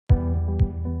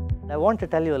I want to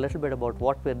tell you a little bit about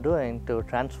what we're doing to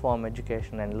transform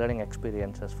education and learning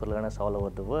experiences for learners all over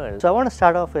the world. So I want to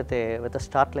start off with a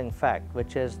startling fact,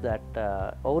 which is that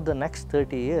over the next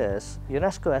 30 years,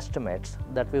 UNESCO estimates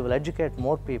that we will educate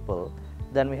more people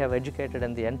than we have educated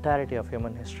in the entirety of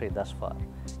human history thus far.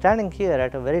 Standing here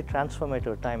at a very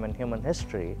transformative time in human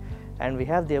history, and we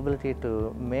have the ability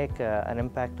to make an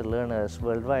impact to learners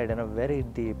worldwide in a very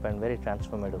deep and very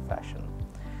transformative fashion.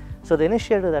 So the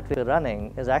initiative that we're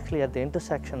running is actually at the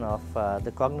intersection of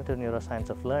the cognitive neuroscience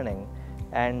of learning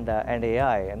and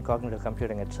AI and cognitive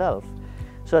computing itself.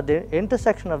 So at the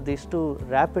intersection of these two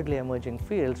rapidly emerging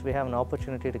fields, we have an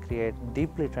opportunity to create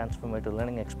deeply transformative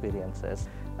learning experiences.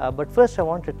 But first I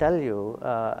want to tell you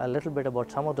a little bit about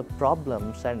some of the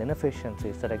problems and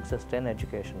inefficiencies that exist in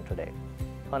education today.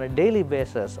 On a daily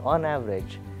basis, on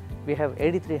average, we have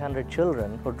 8,300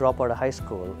 children who drop out of high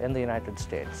school in the United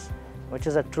States, which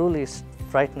is a truly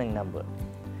frightening number.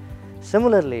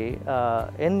 Similarly,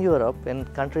 in Europe, in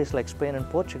countries like Spain and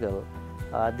Portugal,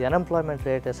 the unemployment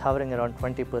rate is hovering around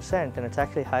 20%, and it's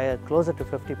actually higher, closer to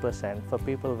 50% for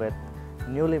people with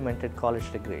newly minted college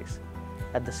degrees.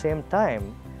 At the same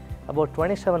time, about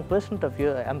 27% of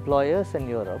employers in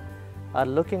Europe are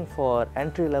looking for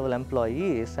entry-level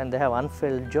employees, and they have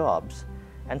unfilled jobs.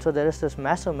 And so there is this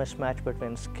massive mismatch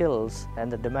between skills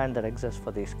and the demand that exists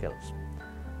for these skills.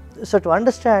 So to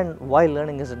understand why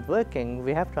learning isn't working,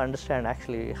 we have to understand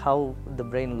actually how the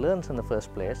brain learns in the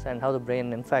first place, and how the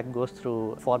brain in fact goes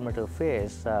through a formative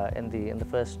phase in the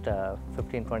first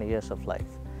 15-20 years of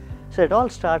life. So it all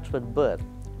starts with birth.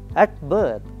 At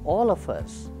birth, all of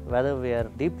us, whether we are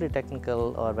deeply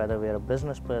technical or whether we are a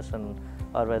business person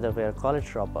or whether we are a college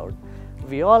dropout,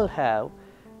 we all have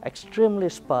extremely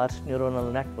sparse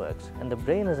neuronal networks, and the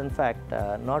brain is in fact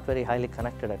not very highly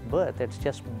connected at birth. It's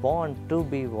just born to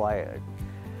be wired.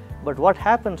 But what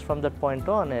happens from that point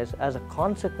on is, as a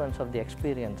consequence of the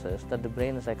experiences that the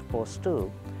brain is exposed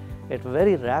to, it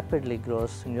very rapidly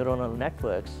grows neuronal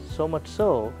networks, so much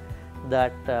so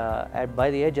that by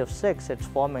the age of 6, it's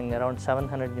forming around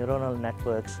 700 neuronal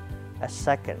networks a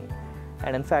second.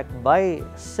 And in fact, by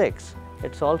 6,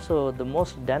 it's also the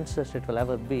most densest it will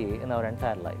ever be in our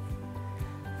entire life.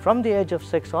 From the age of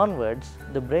 6 onwards,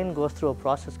 the brain goes through a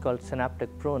process called synaptic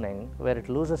pruning, where it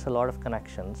loses a lot of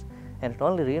connections, and it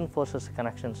only reinforces the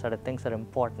connections that it thinks are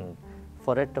important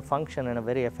for it to function in a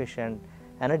very efficient,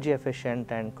 energy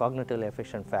efficient and cognitively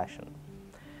efficient fashion.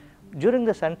 During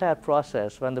this entire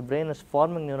process, when the brain is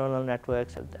forming neuronal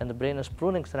networks and the brain is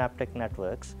pruning synaptic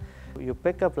networks, you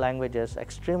pick up languages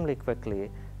extremely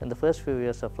quickly in the first few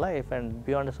years of life, and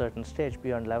beyond a certain stage,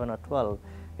 beyond 11 or 12,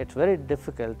 it's very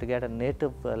difficult to get a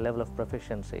native level of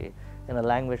proficiency in a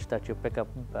language that you pick up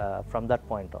from that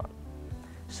point on.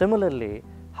 Similarly,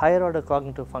 higher order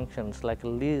cognitive functions like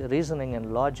reasoning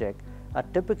and logic are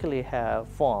typically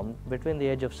formed between the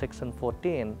age of 6 and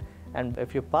 14, and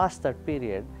if you pass that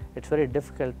period, it's very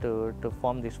difficult to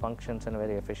form these functions in a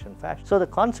very efficient fashion. So the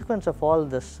consequence of all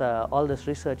this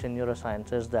research in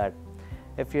neuroscience is that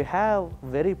if you have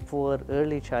very poor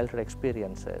early childhood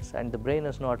experiences and the brain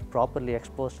is not properly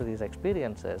exposed to these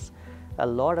experiences, a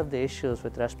lot of the issues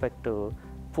with respect to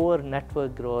poor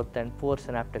network growth and poor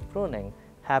synaptic pruning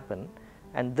happen,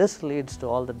 and this leads to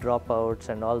all the dropouts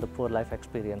and all the poor life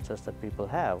experiences that people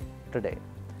have today.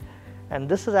 And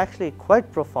this is actually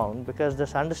quite profound, because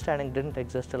this understanding didn't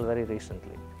exist till very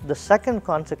recently. The second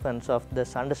consequence of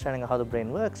this understanding of how the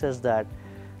brain works is that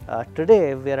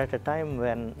today we are at a time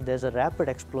when there's a rapid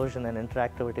explosion in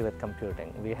interactivity with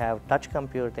computing. We have touch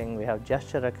computing, we have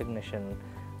gesture recognition,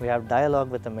 we have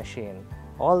dialogue with the machine.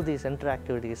 All these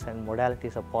interactivities and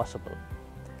modalities are possible.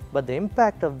 But the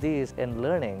impact of these in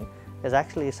learning is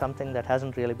actually something that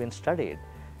hasn't really been studied.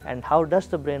 And how does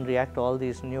the brain react to all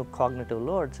these new cognitive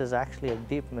loads is actually a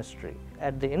deep mystery.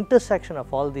 At the intersection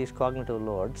of all these cognitive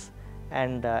loads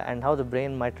and how the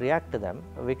brain might react to them,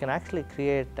 we can actually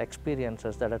create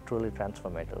experiences that are truly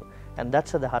transformative. And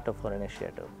that's at the heart of our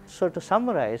initiative. So to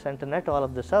summarize and to net all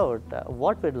of this out,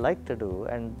 what we'd like to do,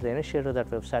 and the initiative that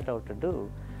we've set out to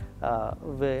do,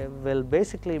 will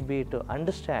basically be to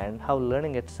understand how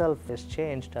learning itself is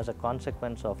changed as a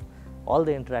consequence of all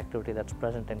the interactivity that's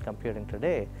present in computing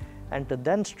today, and to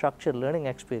then structure learning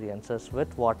experiences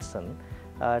with Watson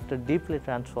to deeply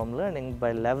transform learning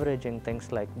by leveraging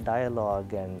things like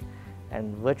dialogue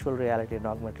and virtual reality and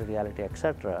augmented reality,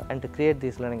 etc., and to create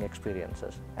these learning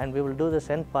experiences. And we will do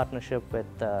this in partnership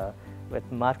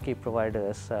with marquee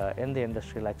providers in the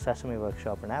industry like Sesame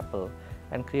Workshop and Apple,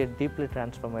 and create deeply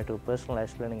transformative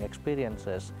personalized learning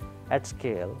experiences at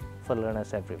scale for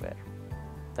learners everywhere.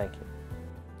 Thank you.